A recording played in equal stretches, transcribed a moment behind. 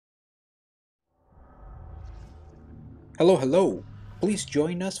Hello, hello. Please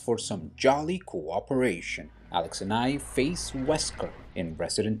join us for some jolly cooperation. Alex and I face Wesker in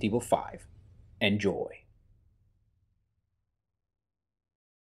Resident Evil 5. Enjoy.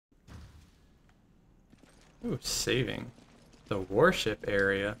 Ooh, saving. The warship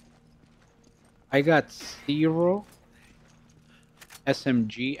area. I got 0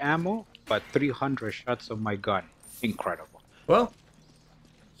 SMG ammo, but 300 shots of my gun. Incredible. Well,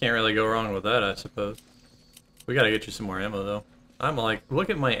 can't really go wrong with that, I suppose. We gotta get you some more ammo, though. I'm like,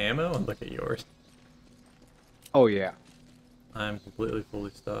 look at my ammo and look at yours. Oh yeah. I'm completely fully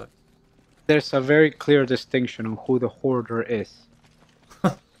stocked. There's a very clear distinction on who the hoarder is.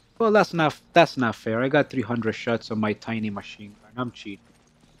 Well, that's not fair. I got 300 shots on my tiny machine gun. I'm cheating.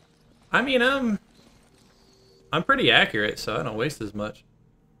 I mean, I'm pretty accurate, so I don't waste as much.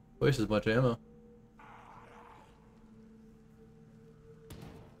 Ammo.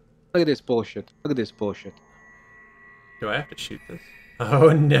 Look at this bullshit. Look at this bullshit. Do I have to shoot this?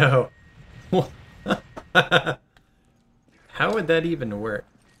 Oh no. How would that even work?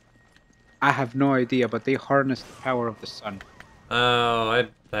 I have no idea, but they harness the power of the sun. Oh,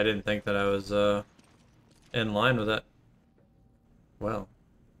 I didn't think that I was in line with that. Well.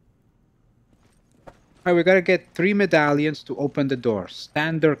 Alright, we gotta get 3 medallions to open the door.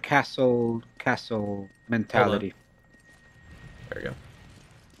 Standard castle mentality. There we go.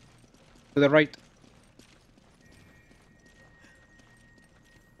 To the right.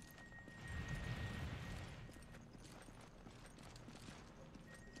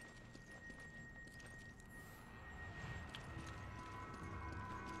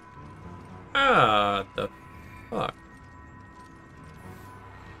 Ah, the fuck.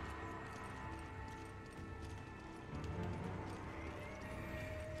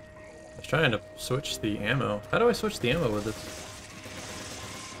 I was trying to switch the ammo. How do I switch the ammo with this?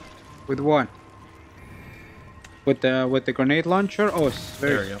 With what? With the grenade launcher? Oh, it's There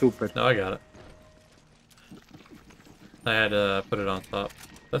very we go. stupid. No, I got it. I had to put it on top.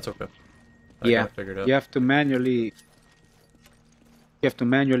 That's okay. I Yeah, got it figured out. you have to manually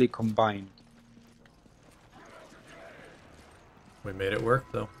combine. We made it work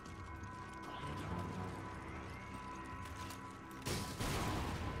though.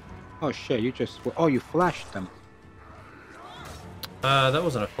 Oh shit, you flashed them. That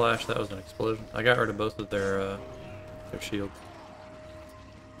wasn't a flash, that was an explosion. I got rid of both of their shields.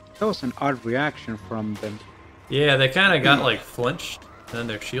 That was an odd reaction from them. Yeah, they kind of got like flinched, and then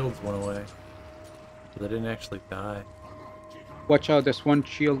their shields went away. So they didn't actually die. Watch out, there's one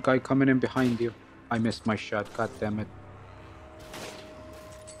shield guy coming in behind you. I missed my shot, god damn it.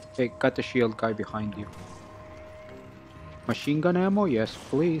 Hey, got the shield guy behind you. Machine gun ammo? Yes,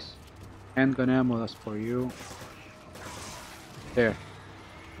 please. Handgun ammo, that's for you. There.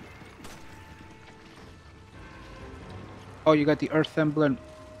 Oh, you got the Earth emblem.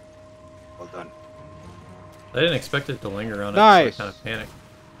 Well done. I didn't expect it to linger on it, Nice. so I kind of panicked.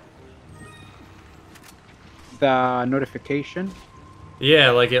 The notification.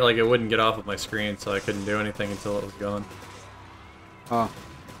 Yeah, like it wouldn't get off of my screen, so I couldn't do anything until it was gone. Oh.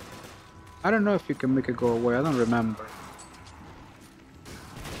 I don't know if you can make it go away, I don't remember.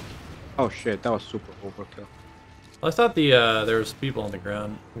 Oh shit, that was super overkill. I thought there was people on the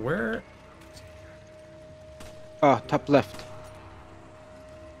ground. Where? Oh, top left.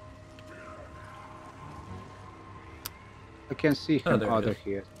 I can't see him. there Oh, he they're is.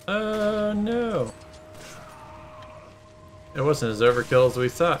 here. Oh no! It wasn't as overkill as we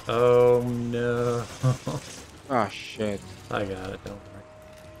thought. Oh no! Oh shit. I got it. Don't worry.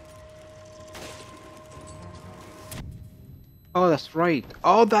 Oh, that's right.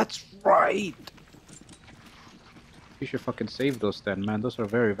 Oh, that's right. You should fucking save those then, man. Those are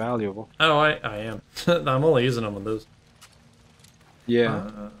very valuable. Oh, I am. I'm only using them on those. Yeah.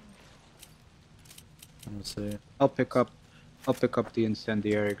 Let me see. I'll pick up the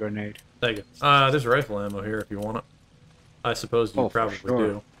incendiary grenade. There you go. There's rifle ammo here if you want it. I suppose you Oh, for probably sure.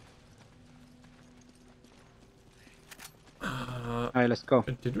 do. Alright, let's go.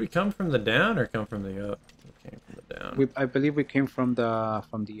 Did we come from the down or come from the up? We came from the down. I believe we came from the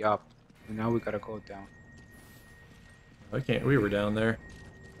up. And now we gotta go down. We were down there.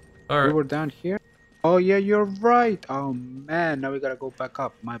 All We right. were down here? Oh yeah, you're right. Oh man, now we gotta go back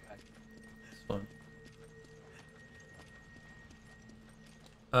up. My bad. It's fun.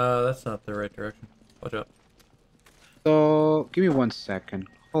 That's not the right direction. Watch out. So give me 1 second.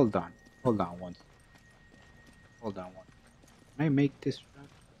 Hold on one. Hold on one. Can I make this right?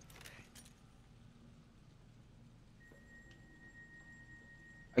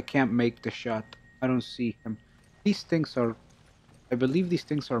 I can't make the shot. I don't see him. These things are... I believe these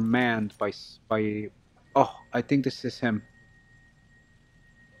things are manned by Oh, I think this is him.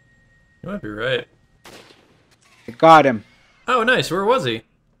 You might be right. I got him. Oh, nice. Where was he?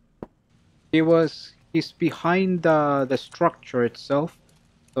 He's behind the structure itself.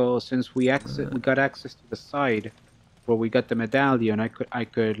 So since we got access to the side where we got the medallion, I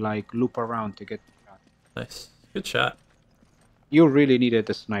could like loop around to get the shot. Nice. Good shot. You really needed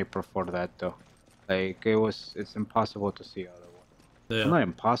the sniper for that though. Like it's impossible to see otherwise. Well, Yeah. not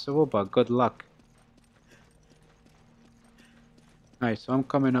impossible, but good luck. Nice, so I'm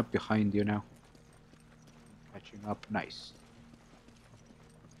coming up behind you now. Catching up, nice.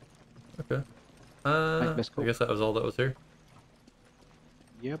 Okay. Right, let's I go. guess that was all that was here.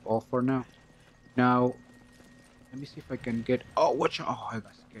 Yep, all for now. Now, let me see if I can get. Oh, watch out! Oh, I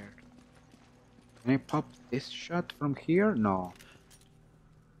got scared. Can I pop this shot from here? No.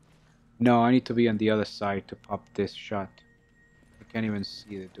 No, I need to be on the other side to pop this shot. I can't even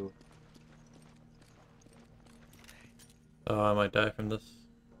see the dude. Oh, I might die from this.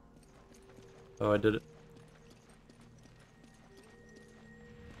 Oh, I did it.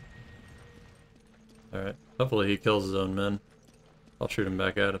 Alright. Hopefully he kills his own men. I'll shoot him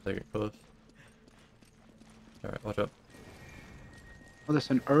back out if they get close. Alright, watch out. Oh, there's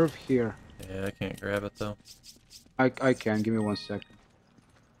an herb here. Yeah, I can't grab it though. I can. Give me 1 second.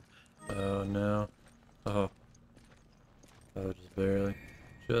 Oh no. Oh. Oh, just barely.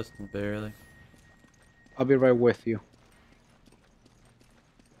 Just barely. I'll be right with you.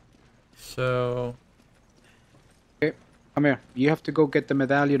 So... Okay, come here. You have to go get the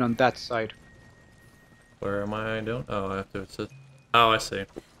medallion on that side. where am I? I don't... Oh, I have to assist. Oh, I see.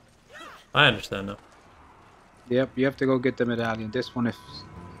 I understand now. Yep, you have to go get the medallion. This one is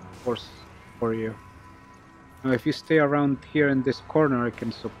force for you. Now, if you stay around here in this corner, I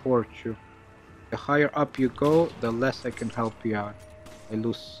can support you. The higher up you go, the less I can help you out. I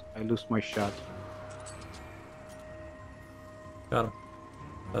lose my shot. Got him.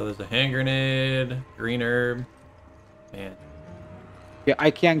 Oh, there's a hand grenade, green herb. Man. Yeah,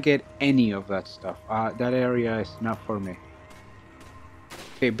 I can't get any of that stuff. That area is not for me.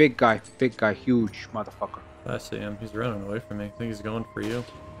 Okay, big guy, huge motherfucker. I see him. He's running away from me. I think he's going for you.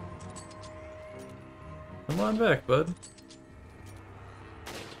 Come on back, bud.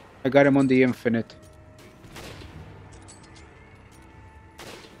 I got him on the infinite.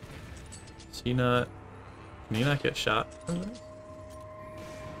 Is he not... Can he not get shot from this?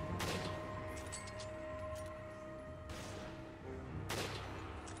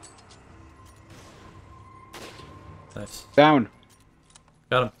 Nice. Down.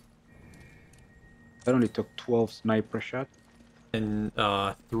 Got him. That only took 12 sniper shots. And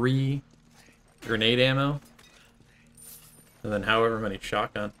 3 grenade ammo. And then however many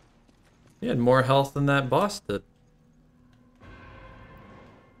shotgun. He had more health than that boss did.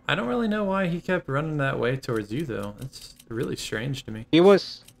 I don't really know why he kept running that way towards you though. It's really strange to me. He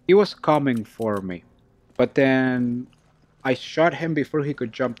was coming for me, but then I shot him before he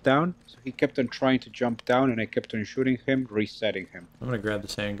could jump down. So he kept on trying to jump down, and I kept on shooting him, resetting him. I'm gonna grab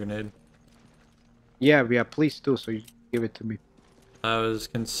this hand grenade. Yeah, please do. So you give it to me. I was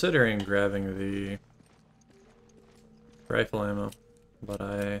considering grabbing the rifle ammo, but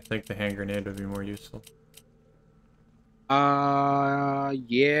I think the hand grenade would be more useful.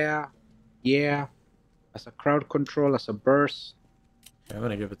 Yeah. As a crowd control, as a burst. Okay, I'm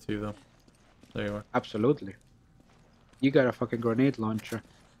gonna give it to you though. There you are. Absolutely. You got a fucking grenade launcher.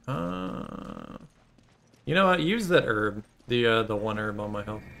 You know what? Use that herb. The one herb on my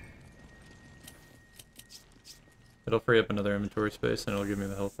health. It'll free up another inventory space and it'll give me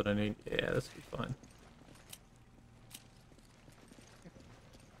the health that I need. Yeah, this will be fine.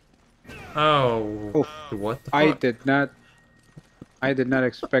 Oh, Oof. what the fuck? I did not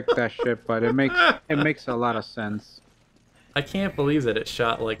expect that shit, but it makes a lot of sense. I can't believe that it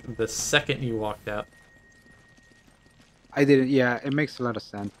shot like the second you walked out. I didn't. Yeah, it makes a lot of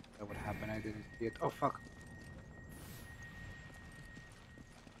sense. That would happen. I didn't see it. Oh fuck.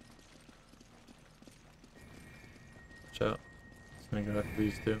 Watch out. It's gonna go after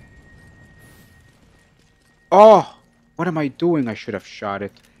these two. Oh, what am I doing? I should have shot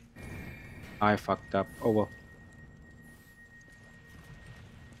it. I fucked up. Oh well.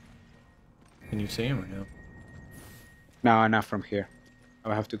 Can you see him or no? No, not from here.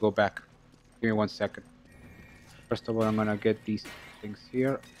 I'll have to go back. Give me 1 second. First of all, I'm gonna get these things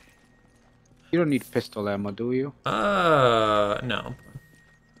here. You don't need pistol ammo, do you? No.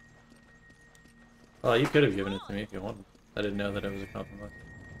 Oh, you could have given it to me if you wanted. I didn't know that it was a compromise.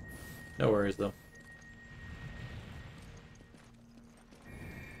 No worries, though.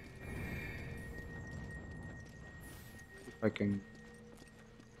 If I can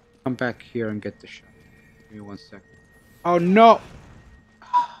come back here and get the shot. Give me 1 second. Oh no!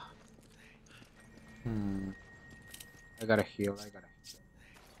 I gotta heal. I gotta heal.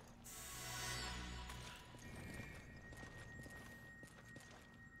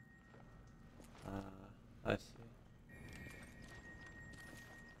 I see.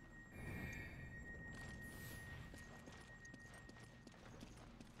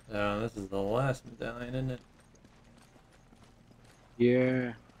 Oh, this is the last medallion, isn't it?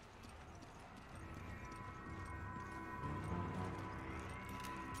 Yeah.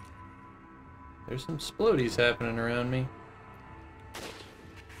 There's some splodies happening around me.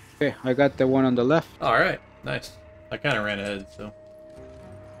 Okay, I got the one on the left. Alright, nice. I kind of ran ahead, so.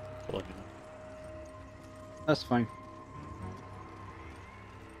 Told you. That's fine.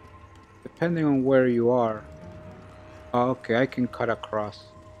 Depending on where you are. Oh, okay, I can cut across.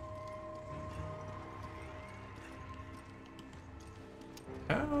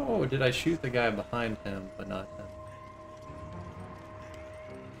 How did I shoot the guy behind him, but not him?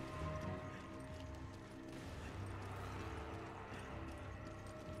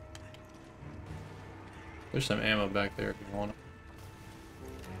 There's some ammo back there if you want it.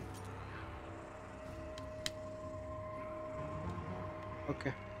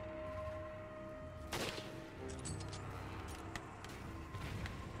 Okay.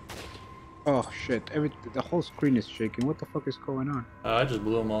 Oh shit! The whole screen is shaking. What the fuck is going on? I just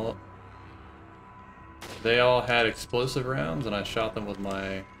blew them all up. They all had explosive rounds, and I shot them with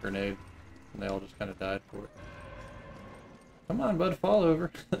my grenade, and they all just kind of died for it. Come on, bud, fall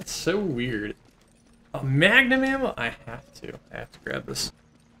over. That's so weird. Oh, magnum ammo? I have to grab this.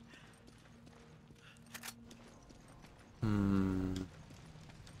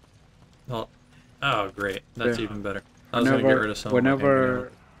 Oh, great. That's Yeah. even better. I was gonna get rid of some.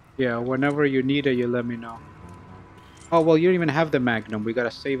 Whenever you need it, you let me know. Oh well, you don't even have the magnum. We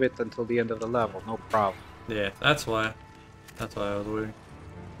gotta save it until the end of the level. No problem. Yeah, that's why. That's why I was waiting.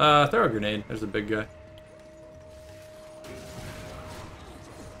 Throw a grenade. There's a big guy.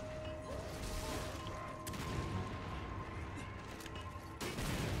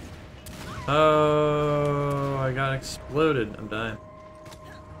 Oh, I got exploded. I'm dying.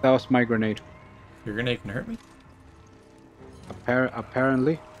 That was my grenade. Your grenade can hurt me?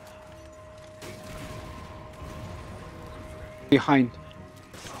 Apparently. Behind.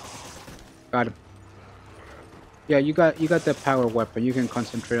 Got him. Yeah, you got the power weapon. You can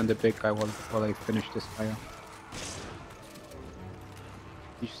concentrate on the big guy while I finish this guy off.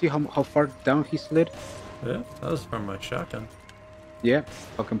 You see how far down he slid? Yeah, that was from my shotgun. Yeah,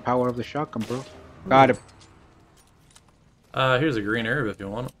 fucking power of the shotgun, bro. Got him. Here's a green herb if you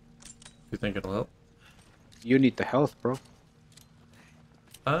want it. If you think it'll help. You need the health, bro.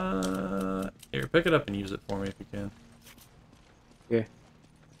 Here, pick it up and use it for me if you can. Yeah.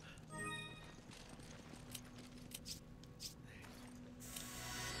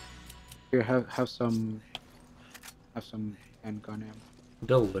 Here, have some handgun ammo.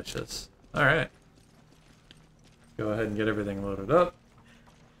 Delicious. Alright. Go ahead and get everything loaded up.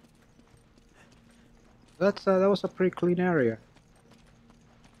 That was a pretty clean area.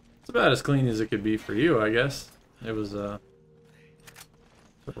 It's about as clean as it could be for you, I guess. It was a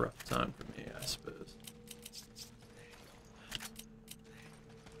rough time for me, I suppose.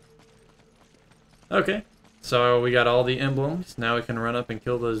 Okay, so we got all the emblems. Now we can run up and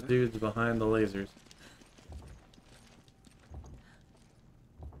kill those dudes behind the lasers.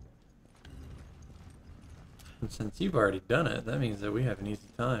 And since you've already done it, that means that we have an easy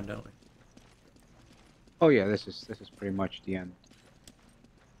time, don't we? Oh yeah, this is pretty much the end.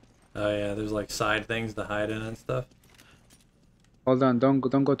 Oh yeah, there's like side things to hide in and stuff. Hold on, don't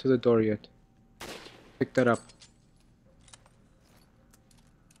go to the door yet. Pick that up.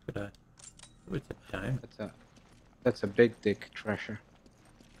 Could I? Oh, it's a diamond. That's a big dick treasure.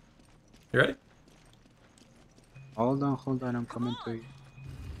 You ready? Hold on, I'm coming to you.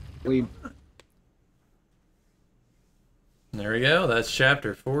 Clean. There we go. That's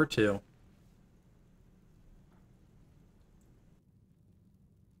chapter 4-2.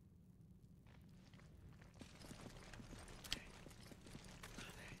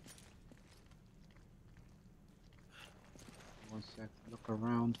 One sec. Look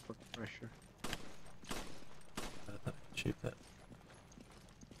around for pressure. I thought I could shoot that.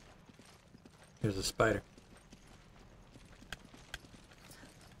 Here's a spider.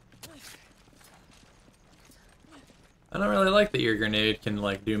 I don't really like that your grenade can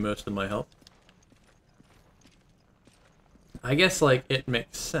like do most of my health. I guess like it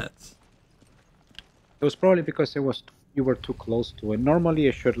makes sense. It was probably because you were too close to it. Normally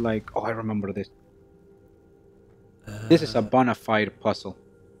it should like. Oh, I remember this. This is a bona fide puzzle.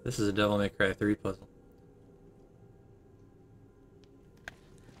 This is a Devil May Cry 3 puzzle.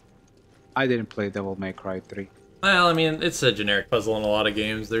 I didn't play Devil May Cry 3. Well, I mean, it's a generic puzzle in a lot of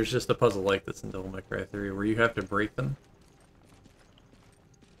games. There's just a puzzle like this in Devil May Cry 3 where you have to break them.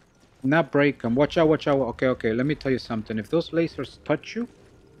 Not break them. Watch out, watch out. Okay, okay. Let me tell you something. If those lasers touch you,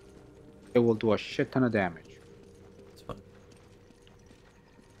 it will do a shit ton of damage. It's fun.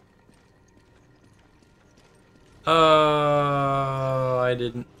 Oh, I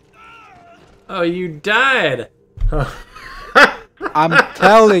didn't. Oh, you died! I'm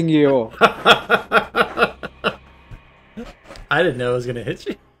telling you. I didn't know it was gonna hit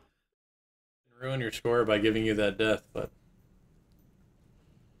you. Ruin your score by giving you that death, but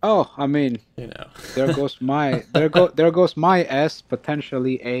Oh, I mean, you know. there goes my there goes my S,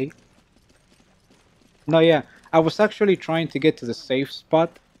 potentially A. No, yeah. I was actually trying to get to the safe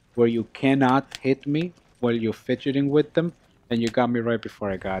spot where you cannot hit me while you're fidgeting with them, and you got me right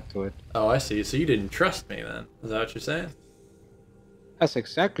before I got to it. Oh, I see. So you didn't trust me then? Is that what you're saying? That's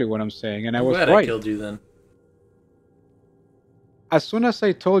exactly what I'm saying, and I I'm was glad right. I killed you then. As soon as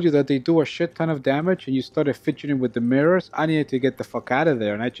I told you that they do a shit ton of damage and you started fidgeting with the mirrors, I needed to get the fuck out of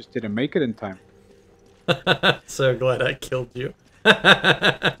there, and I just didn't make it in time. So glad I killed you.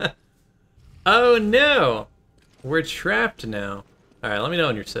 Oh no! We're trapped now. Alright, let me know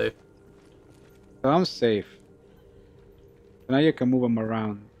when you're safe. So I'm safe. So now you can move them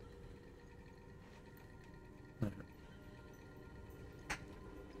around.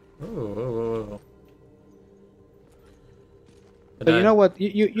 Oh, whoa, whoa, whoa. But you know what?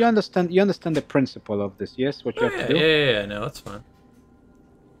 You understand the principle of this, yes? What you have to do? Yeah, no, it's fine.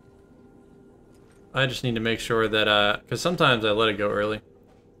 I just need to make sure that, because sometimes I let it go early.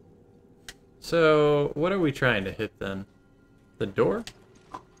 So, what are we trying to hit then? The door?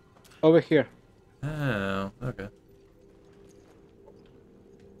 Over here. Oh, okay.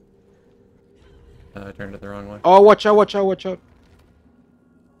 I turned it the wrong way. Oh, watch out, watch out, watch out.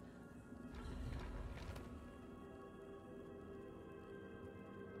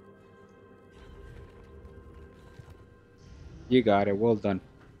 You got it. Well done.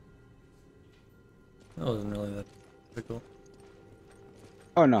 That wasn't really that difficult.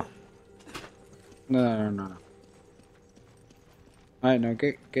 Oh, no. No. Alright, now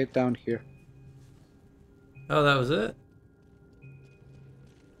get down here. Oh, that was it?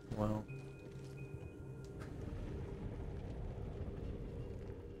 Wow.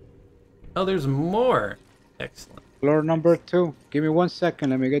 Oh, there's more! Excellent. Floor number 2. Give me 1 second.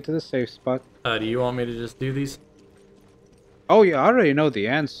 Let me get to the safe spot. Do you want me to just do these? Oh, yeah, I already know the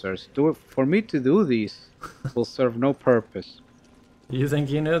answers. Do it for me to do these will serve no purpose. You think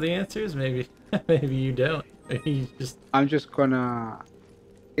you know the answers? Maybe, maybe you don't. Maybe you just... I'm just gonna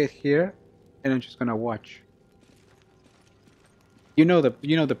get here, and I'm just gonna watch. You know the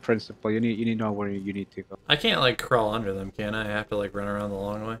principle. You need to know where you need to go. I can't, like, crawl under them, can I? I have to, like, run around the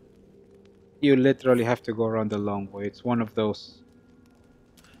long way? You literally have to go around the long way. It's one of those.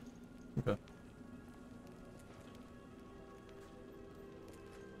 Okay.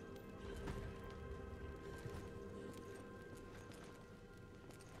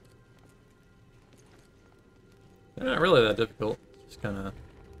 They're not really that difficult. Just kind of...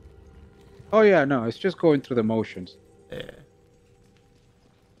 Oh yeah, no, it's just going through the motions. Yeah.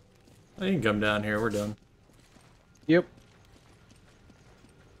 Oh, you can come down here. We're done. Yep.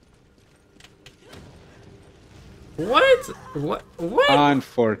 What? What? What?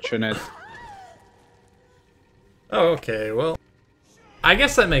 Unfortunate. Oh, okay. Well, I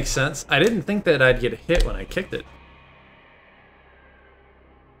guess that makes sense. I didn't think that I'd get hit when I kicked it.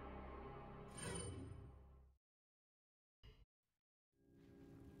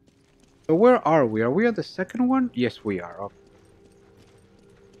 So where are we? Are we on the second one? Yes, we are. Oh.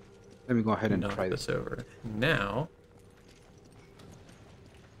 Let me go ahead and Knock try this this. over. Now,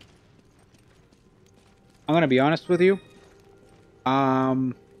 I'm gonna be honest with you.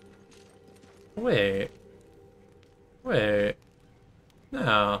 wait. Wait.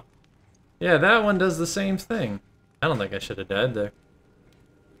 No. Yeah, that one does the same thing. I don't think I should have died there.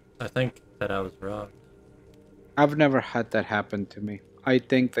 I think that I was robbed. I've never had that happen to me. I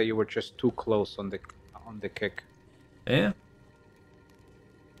think that you were just too close on the kick. Yeah?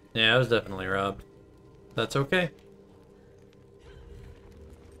 Yeah, I was definitely robbed. That's okay.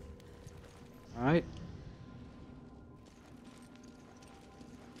 All right.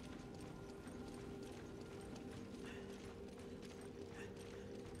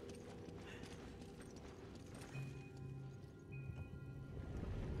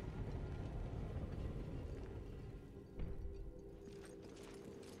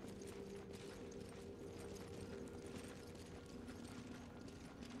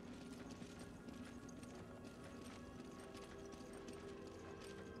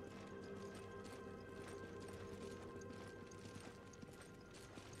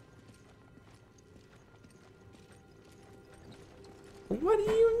 What do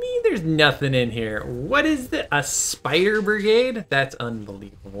you mean there's nothing in here? What is this? A spider brigade? That's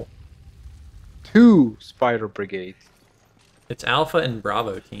unbelievable. 2 spider brigades. It's Alpha and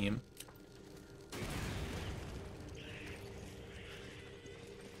Bravo team.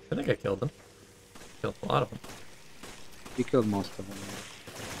 I think I killed them. Killed a lot of them. You killed most of them.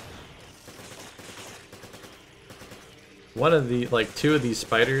 One of the, like, 2 of these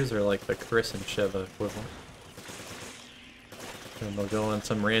spiders are like the Chris and Sheva equivalent. And they'll go on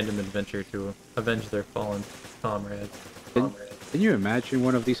some random adventure to avenge their fallen comrades. Can you imagine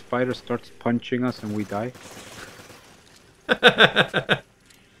one of these spiders starts punching us and we die?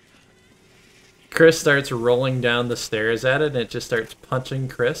 Chris starts rolling down the stairs at it, and it just starts punching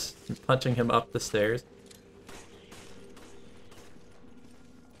Chris, and punching him up the stairs.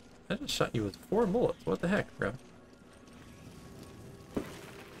 I just shot you with 4 bullets. What the heck, bro?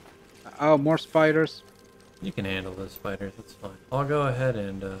 Oh, more spiders. You can handle those spiders. That's fine. I'll go ahead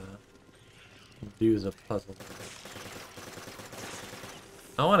and do the puzzle.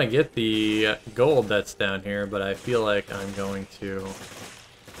 I want to get the gold that's down here, but I feel like I'm going to...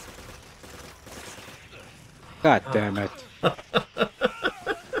 God damn it.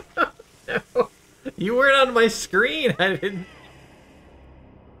 No, you weren't on my screen. I didn't...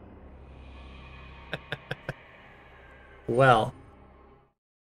 Well...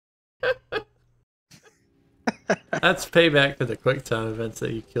 That's payback for the quick time events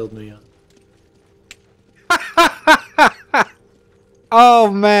that you killed me on.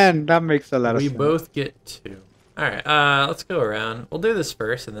 Oh man, that makes a lot of sense. We both get 2. Alright, let's go around. We'll do this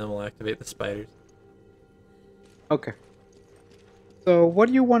first and then we'll activate the spiders. Okay. So what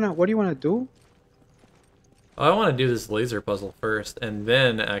do you wanna do? I want to do this laser puzzle first and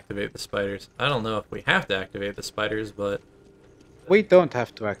then activate the spiders. I don't know if we have to activate the spiders, but... We don't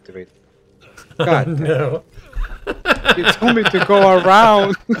have to activate. God damn. No. You told me to go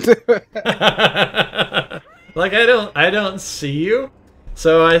around. Like I don't see you,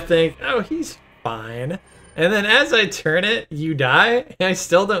 so I think, oh, he's fine. And then as I turn it, you die, and I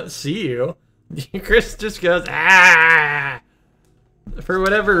still don't see you. Chris just goes, ah! For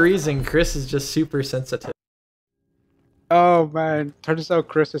whatever reason, Chris is just super sensitive. Oh man, turns out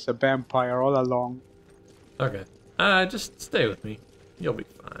Chris is a vampire all along. Okay, just stay with me. You'll be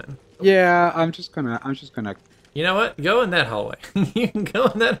fine. Yeah, I'm just gonna. You know what? Go in that hallway. You can go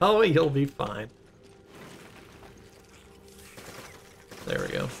in that hallway, you'll be fine. There we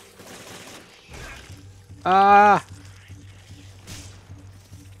go. Ah.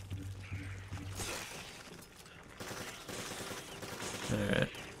 Alright.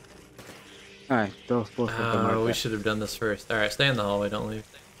 Alright, those both of them are We dead. should have done this first. Alright, stay in the hallway, don't leave.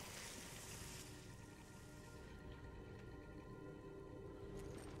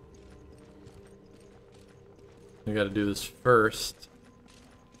 We gotta do this first.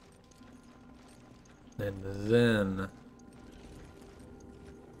 And then...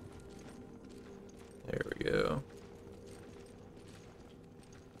 There we go.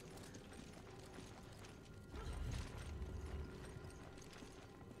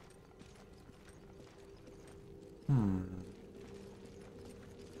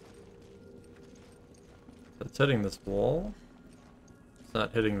 It's hitting this wall. It's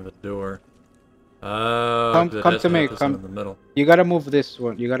not hitting the door. Come to me. Come in the middle. You gotta move this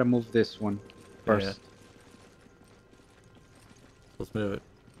one. You gotta move this one first. Yeah. Let's move it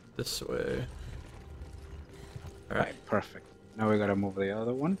this way. All right. Right, perfect. Now we gotta move the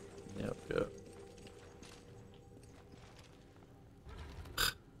other one. Yep. Go.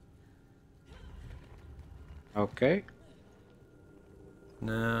 Okay.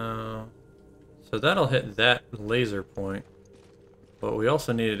 Now, so that'll hit that laser point, but we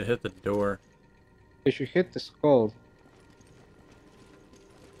also needed to hit the door. You should hit the skull.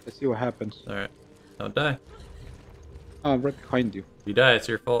 Let's see what happens. All right. Don't die. Oh, I'm right behind you. If you die, it's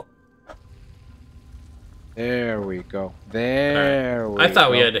your fault. There we go. There we go. I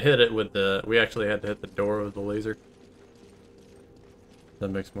thought we had to hit it with the... We actually had to hit the door with the laser. That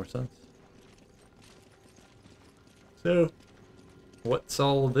makes more sense. So, what's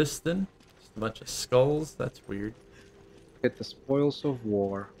all this then? Just a bunch of skulls? That's weird. Get the spoils of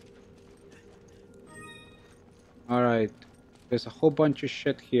war. Alright. There's a whole bunch of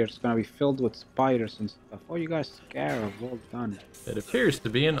shit here. It's gonna be filled with spiders and stuff. Oh, you guys scarab. Well done. It appears to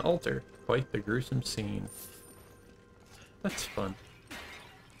be an altar. Quite the gruesome scene. That's fun.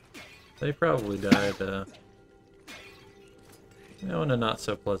 They probably died, you know, in a not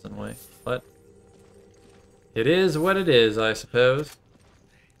so pleasant way. But it is what it is, I suppose.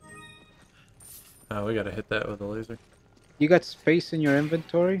 Oh, we gotta hit that with a laser. You got space in your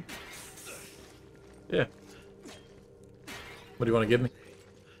inventory? Yeah. What do you want to give me?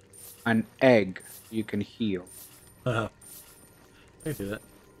 An egg. You can heal. I can do that.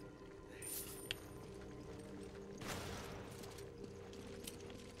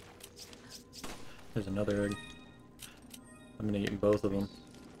 There's another egg. I'm gonna eat both of them.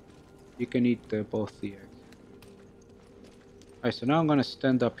 You can eat both the eggs. Alright, so now I'm gonna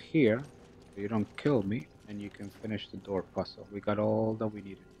stand up here so you don't kill me, and you can finish the door puzzle. We got all that we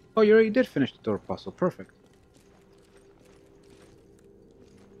needed. Oh, you already did finish the door puzzle. Perfect.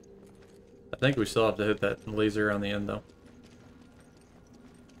 I think we still have to hit that laser on the end, though.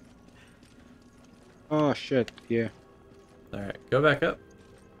 Oh shit, yeah. Alright, go back up.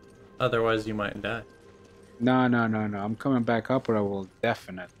 Otherwise, you might die. No. I'm coming back up or I will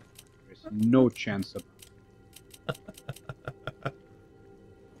definitely. There's no chance of...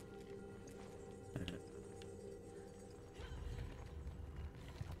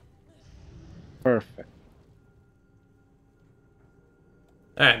 Perfect.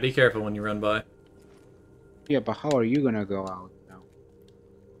 Alright, be careful when you run by. Yeah, but how are you gonna go out now?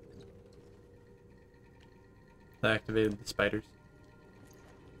 I activated the spiders.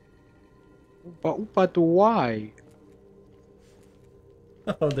 But why?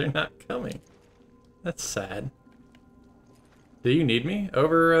 Oh, they're not coming. That's sad. Do you need me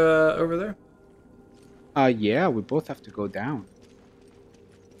over there? Yeah, we both have to go down.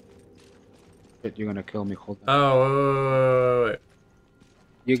 Shit, you're gonna kill me. Hold on. Oh, wait.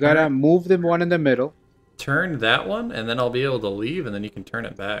 You gotta move the one in the middle. Turn that one, and then I'll be able to leave, and then you can turn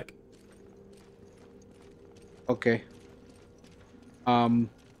it back. Okay.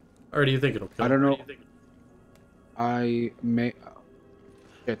 Or do you think it'll kill I don't me? know. I may...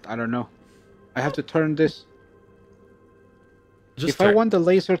 Shit, I don't know. I have to turn this... Just if I want the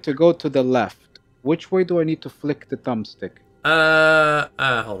laser to go to the left, which way do I need to flick the thumbstick?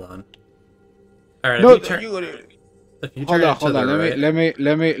 Hold on. All right, No, if you turn hold on. right, Let me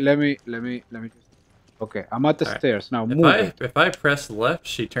just... Okay, I'm at the stairs now. Move it. If I press left,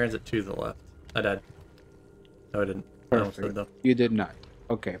 she turns it to the left. I died. No, I didn't. Perfect. You did not.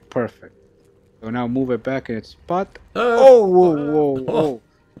 Okay, perfect. So now move it back in its spot. Oh, Whoa.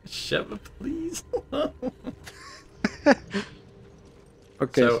 Sheva, please.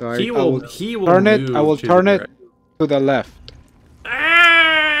 Okay, so he will turn it. I will turn it to the left.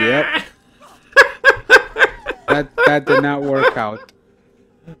 Ah! Yep. That did not work out.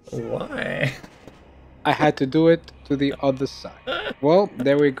 Why? I had to do it to the other side. Well,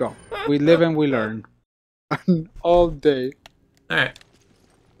 there we go. We live and we learn. All day. Alright.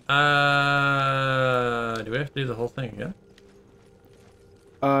 Do we have to do the whole thing again?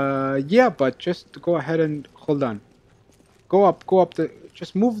 Yeah, but just go ahead and hold on. Go up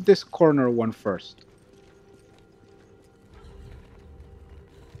just move this corner one first.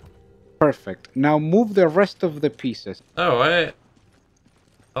 Perfect. Now move the rest of the pieces. Oh,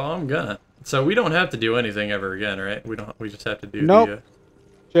 I'm gonna. So we don't have to do anything ever again, right? We just have to do nope.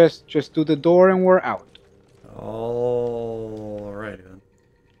 Just do the door and we're out. Alrighty then.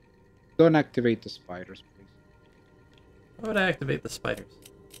 Don't activate the spiders, please. Why would I activate the spiders?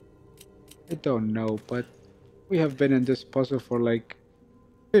 I don't know, but we have been in this puzzle for like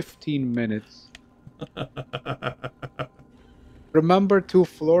 15 minutes. Remember 2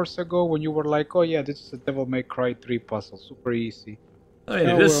 floors ago when you were like, oh yeah, this is a Devil May Cry 3 puzzle, super easy. I mean,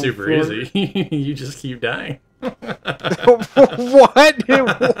 it is super easy. You just keep dying. What?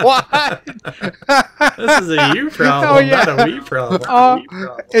 What? This is a you problem, not a we problem.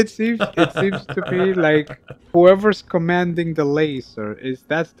 It seems to be like whoever's commanding the laser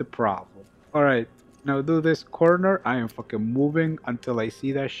that's the problem. All right, now do this corner. I am fucking moving until I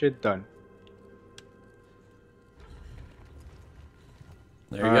see that shit done.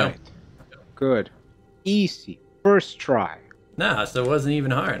 There you go. Good. Easy. First try. Nah, so it wasn't even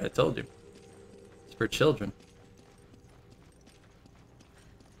hard. I told you. It's for children.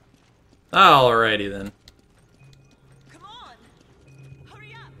 Alrighty then. Come on.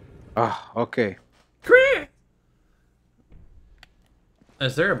 Hurry up. Ah, okay.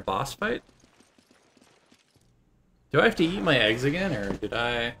 Is there a boss fight? Do I have to eat my eggs again, or did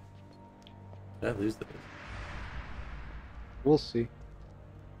I lose the... We'll see.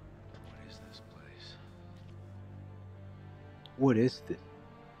 What is this place? What is this?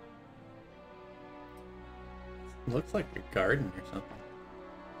 It looks like a garden or something.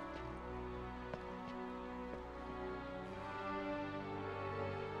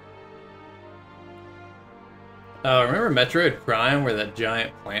 Remember Metroid Prime where that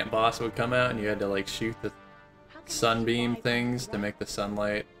giant plant boss would come out and you had to like shoot the sunbeam things to make the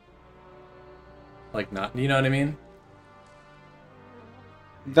sunlight like not, you know what I mean?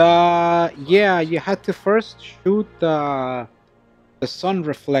 Yeah, you had to first shoot the the sun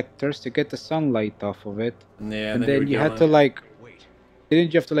reflectors to get the sunlight off of it. Yeah, And then then you had to going. like,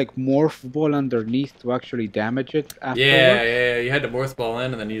 didn't you have to like morph ball underneath to actually damage it afterwards? Yeah, you had to morph ball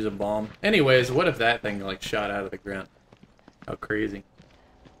in and then use a bomb. Anyways, what if that thing like shot out of the ground? How crazy.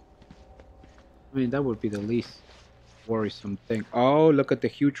 I mean, that would be the least worrisome thing. Oh, look at the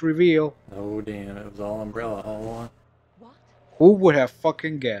huge reveal. Oh damn, it was all umbrella all along. What? Who would have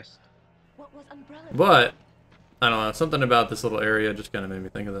fucking guessed? What was Umbrella? But I don't know, something about this little area just kind of made me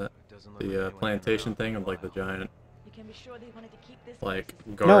think of that. Doesn't look The like anyone plantation around. thing of like the giant You can be sure they wanted to keep this like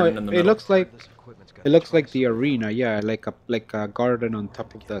place. garden No, in the it middle. looks like This equipment's got it looks like price. the arena. Yeah, like a garden on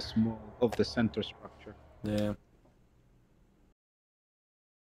top of the center structure. Yeah.